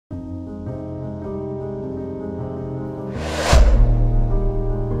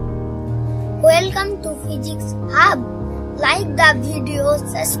Physics Hub. Like the video,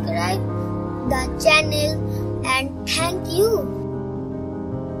 subscribe the channel, and thank you.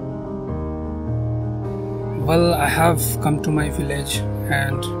 Well, I have come to my village,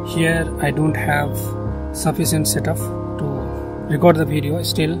 and here I don't have sufficient setup to record the video.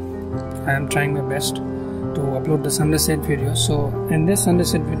 Still, I am trying my best to upload the sunset video. So in this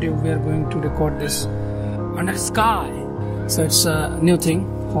sunset video, we are going to record this under sky. So it's a new thing.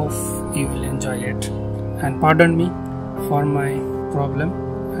 Hope you will enjoy it. And pardon me for my problem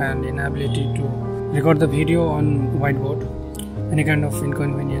and inability to record the video on whiteboard. Any kind of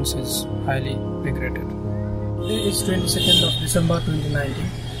inconvenience is highly regretted. Today is 22nd of December 2019,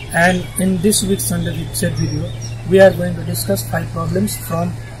 and in this week's sunset video, we are going to discuss 5 problems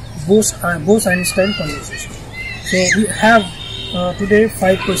from Bose-Einstein Condensation. So we have today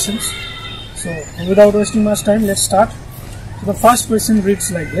 5 questions. So without wasting much time, let's start. So the first question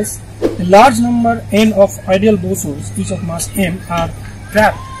reads like this: a large number n of ideal bosons, each of mass m, are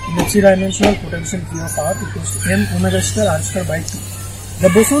trapped in a 3-dimensional potential V of r equals to m omega square r square by 2. The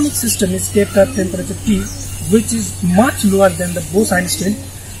bosonic system is kept at temperature T, which is much lower than the Bose-Einstein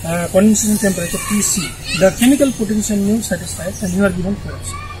condensation temperature Tc. The chemical potential mu satisfied, and you are given 4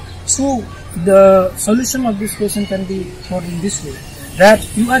 options. So the solution of this question can be thought in this way, that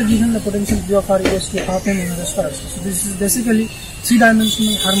you are given the potential V of r equals to half m omega square. So this is basically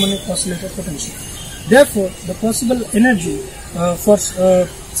 3-dimensional harmonic oscillator potential. Therefore, the possible energy for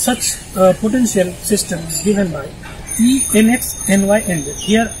such potential system is given by E nx ny nz.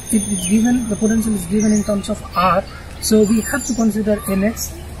 Here it is given, the potential is given in terms of r, so we have to consider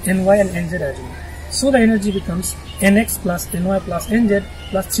nx, ny and nz as well. So the energy becomes nx plus ny plus nz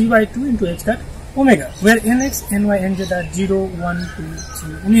plus 3 by 2 into h hat omega, where nx, ny, nz are 0, 1, 2,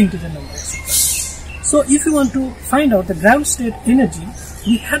 3 in integer numbers. So if you want to find out the ground state energy,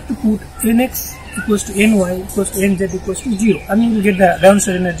 we have to put nx equals to ny equals to nz equals to 0, and you will get the ground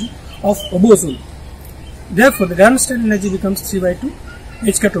state energy of a boson. Therefore, the ground state energy becomes 3 by 2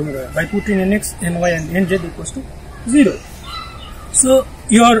 h hat omega by putting nx, ny and nz equals to 0. So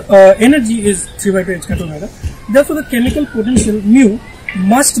your energy is 3 by 2 h hat omega. Therefore, the chemical potential mu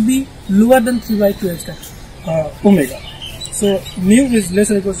must be lower than 3 by 2 h hat omega. So mu is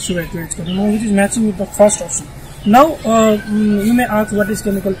less or equal to 3 by 2 h hat omega, which is matching with the first option. Now you may ask, what is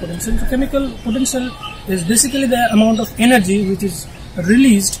chemical potential? So chemical potential is basically the amount of energy which is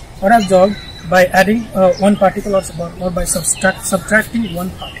released or absorbed by adding one particle or by subtracting one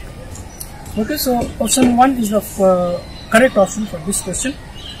particle. Okay, so option 1 is the correct option for this question.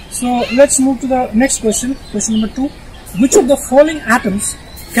 So let's move to the next question. Question number 2: which of the following atoms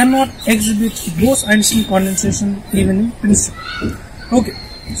cannot exhibit Bose-Einstein condensation even in principle? Okay,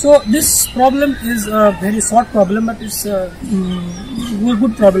 so this problem is a very short problem, but it's a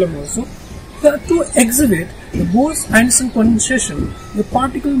good problem also. To exhibit the Bose-Einstein condensation, the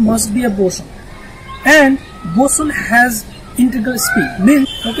particle must be a boson, and boson has integral speed. Means,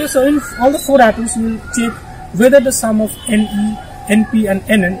 okay, so in all the 4 atoms, we will check whether the sum of Ne, Np and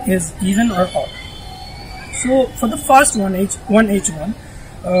Nn is even or odd. So for the first one, H1,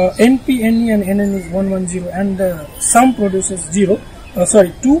 Np, Ne and Nn is 1, 1, 0, and the sum produces 2,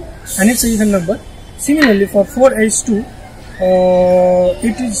 and it's an even number. Similarly, for 4H2,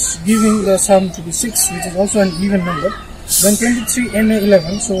 it is giving the sum to be 6, which is also an even number. Then 23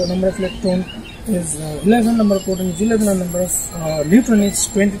 Na11, so number of electron is 11, number of proton is 11, and number of neutron is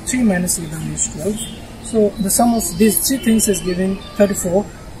 23 minus 11 is 12. So the sum of these 3 things is giving 34,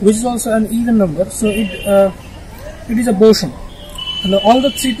 which is also an even number. So it is a boson. And all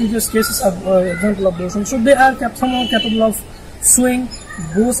the 3 previous cases are example of boson. So they are somehow capable of showing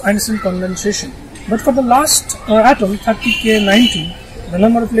Bose-Einstein condensation. But for the last atom, 30K19, the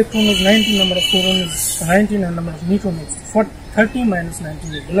number of electron is 19, number of proton is 19, and number of neutron is 30 minus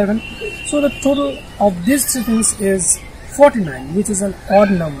 19 is 11. So the total of these 3 things is 49, which is an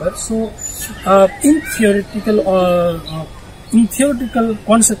odd number. So in theoretical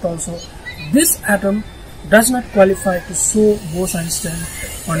concept also, this atom does not qualify to show Bose-Einstein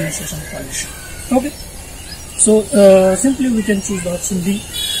condensation condition. Okay, so simply we can choose the option D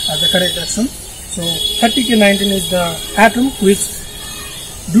as the correct option. So 30K19 is the atom which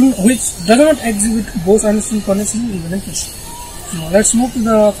does not exhibit Bose-Einstein condensation even in principle. Now let's move to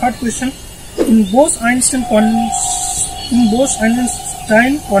the third question. In Bose-Einstein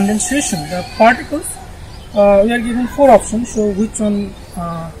condensation, the particles, we are given 4 options. So which one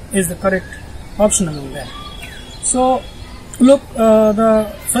is the correct option among them? So look,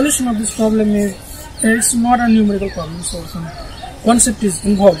 the solution of this problem is, it's not a numerical problem, so some concept is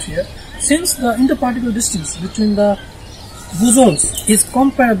involved here. Since the interparticle distance between the bosons is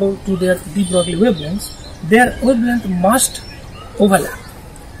comparable to their de Broglie wavelengths, their wavelength must overlap.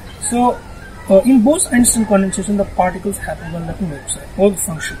 So in Bose-Einstein condensation, the particles have overlapping wave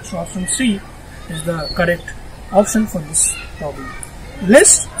function. So option C is the correct option for this problem.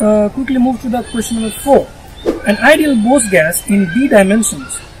 Let's quickly move to the question number 4. An ideal Bose gas in d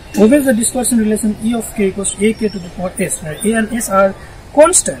dimensions obeys the dispersion relation E of k equals to ak to the power s, where a and s are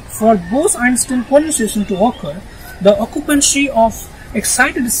constant. For Bose-Einstein condensation to occur, the occupancy of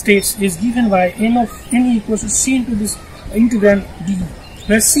excited states is given by n of n equals to c into this integrand d,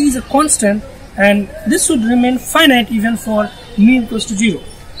 where c is a constant and this should remain finite even for mu equals to 0.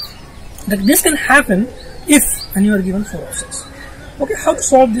 That this can happen if and you are given 4 options. Okay, how to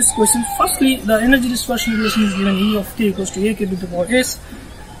solve this question? Firstly, the energy dispersion relation is given E of k equals to ak to the power s.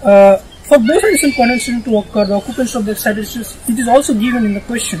 For Bose-Einstein condensation to occur, the occupancy of the excited states, it is also given in the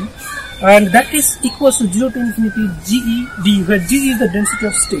question, and that is equals to 0 to infinity GeD, where G is the density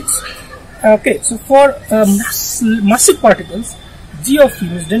of states. Okay, so for massive particles, G of E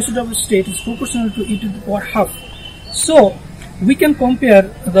means density of a state is proportional to e to the power half. So we can compare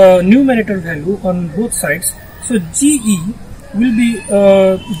the numerator value on both sides. So Ge will be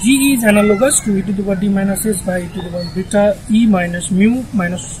Ge is analogous to e to the power d minus s by e to the power beta e minus mu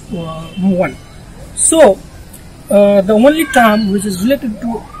minus 1. So the only term which is related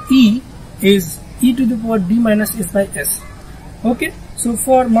to E is e to the power d minus s by s. Okay, so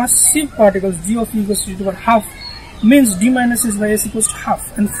for massive particles, G of E equals to e to the power half means d minus s by s equals to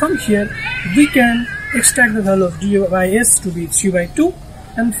half, and from here we can extract the value of d by s to be 3 by 2,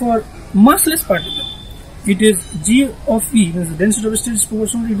 and for massless particle it is G of E means the density of a state is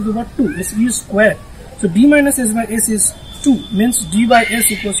proportional to e to the power 2, it's E square. So d minus s by s is 2 means d by s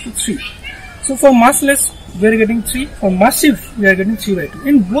equals to 3. So for massless we are getting 3, for massive we are getting 3 by 2.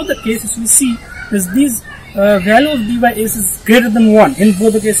 In both the cases we see is this value of d by s is greater than 1 in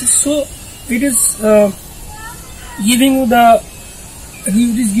both the cases. So it is giving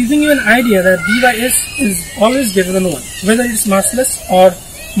you an idea that d by s is always greater than 1, whether it is massless or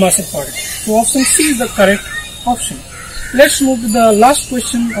massive particle. So option C is the correct option. Let's move to the last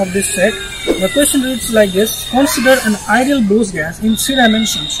question of this set. The question reads like this: consider an ideal Bose gas in 3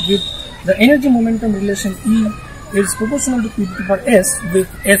 dimensions with the energy momentum relation E is proportional to p to the power s with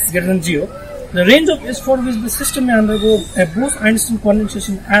s greater than 0. The range of s for which the system may undergo a Bose-Einstein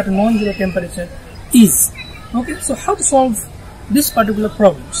condensation at a non-zero temperature is. Okay, so how to solve this particular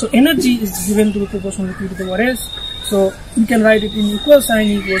problem? So energy is given to be proportional to p to the power s. So you can write it in equal sign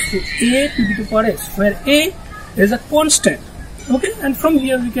equals to a to the power s, where a is a constant. Okay, and from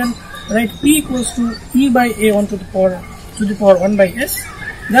here we can write p equals to e by a 1 to the power 1 by s.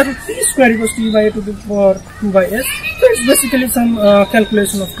 That would p square equals to e by a to the power 2 by s. So it's basically some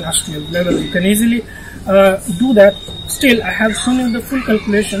calculation of class 12 level. You can easily do that. Still, I have shown you the full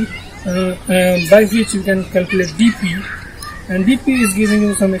calculation by which you can calculate dp, and dp is giving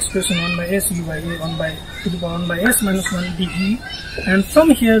you some expression 1 by s u by a 1 by to the power 1 by s minus 1 de, and from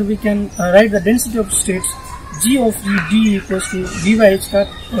here we can write the density of states g of e d equals to d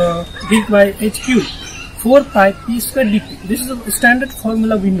by h cube 4 pi p square dp. This is a standard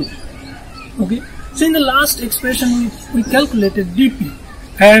formula we know. Okay, so in the last expression we calculated dp,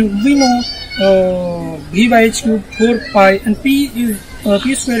 and we know v by h cube 4 pi, and p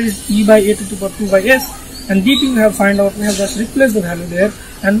square is e by a to the power 2 by s, and dp we have find out. We have just replaced the value there,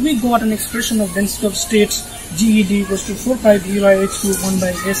 and we got an expression of density of states GED equals to 4 pi d by h cube 1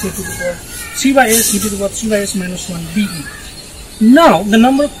 by s a to the power 3 by s e to the power 3 by s minus 1 de. Now the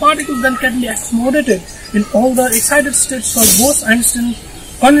number of particles that can be accommodated in all the excited states of Bose-Einstein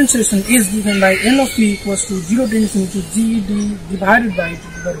condensation is given by n of p equals to 0 to infinity GED divided by to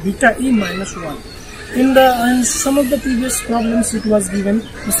the power beta e minus 1. In some of the previous problems it was given,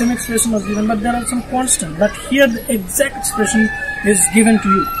 the same expression was given, but there are some constant. But here the exact expression is given to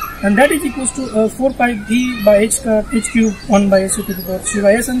you, and that is equals to 4 pi d by h cube 1 by s to the power 3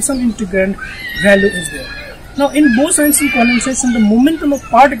 by s, and some integrand value is there. Now in Bose-Einstein condensation, the momentum of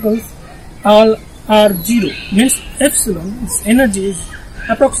particles all are 0, means epsilon, its energy is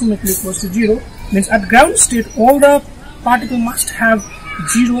approximately equals to 0, means at ground state all the particles must have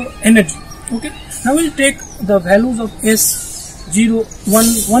 0 energy. Okay, now we'll take the values of s 0,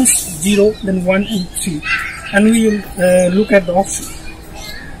 1, 0, then 1 and 3, and we will look at the option.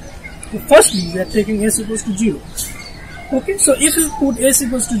 So firstly, we are taking s equals to 0. Okay, so if you put s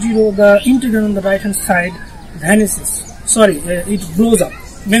equals to 0, the integral on the right hand side vanishes. Sorry, it blows up.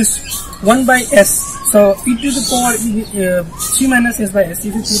 Means 1 by s. So e to the power 3 minus s by s.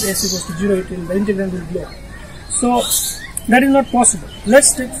 If you put s equals to 0, the integral will blow up. So that is not possible.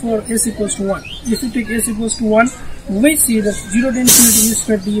 Let's take for s equals to 1. If you take s equals to 1, we see that 0 to infinity e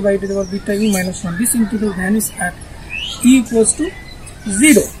squared d by the beta e minus 1. This integral vanishes at e equals to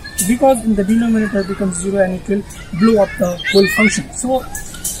 0 because in the denominator becomes 0 and it will blow up the whole function. So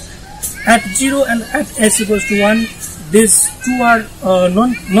at 0 and at s equals to 1, these two are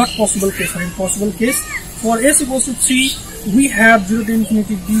not possible case or impossible case. For s equals to 3, we have 0 to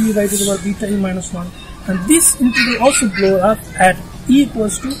infinity d by the power beta e minus 1, and this integral also blow up at e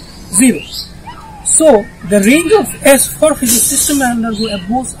equals to 0. So the range of S for physics system undergo a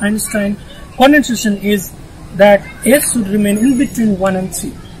Bose-Einstein condensation is that S should remain in between 1 and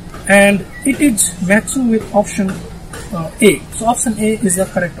 3, and it is matching with option A. So option A is the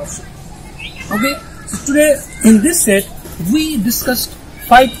correct option. Okay, so today in this set we discussed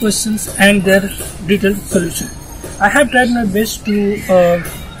 5 questions and their detailed solution. I have tried my best to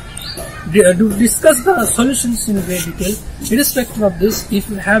discuss the solutions in great detail. Irrespective of this, if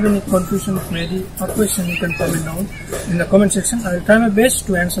you have any confusion, query or question, you can comment down in the comment section. I will try my best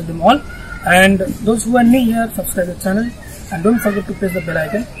to answer them all. And those who are new here, subscribe to the channel and don't forget to press the bell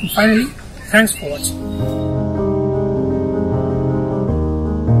icon. And finally, thanks for watching.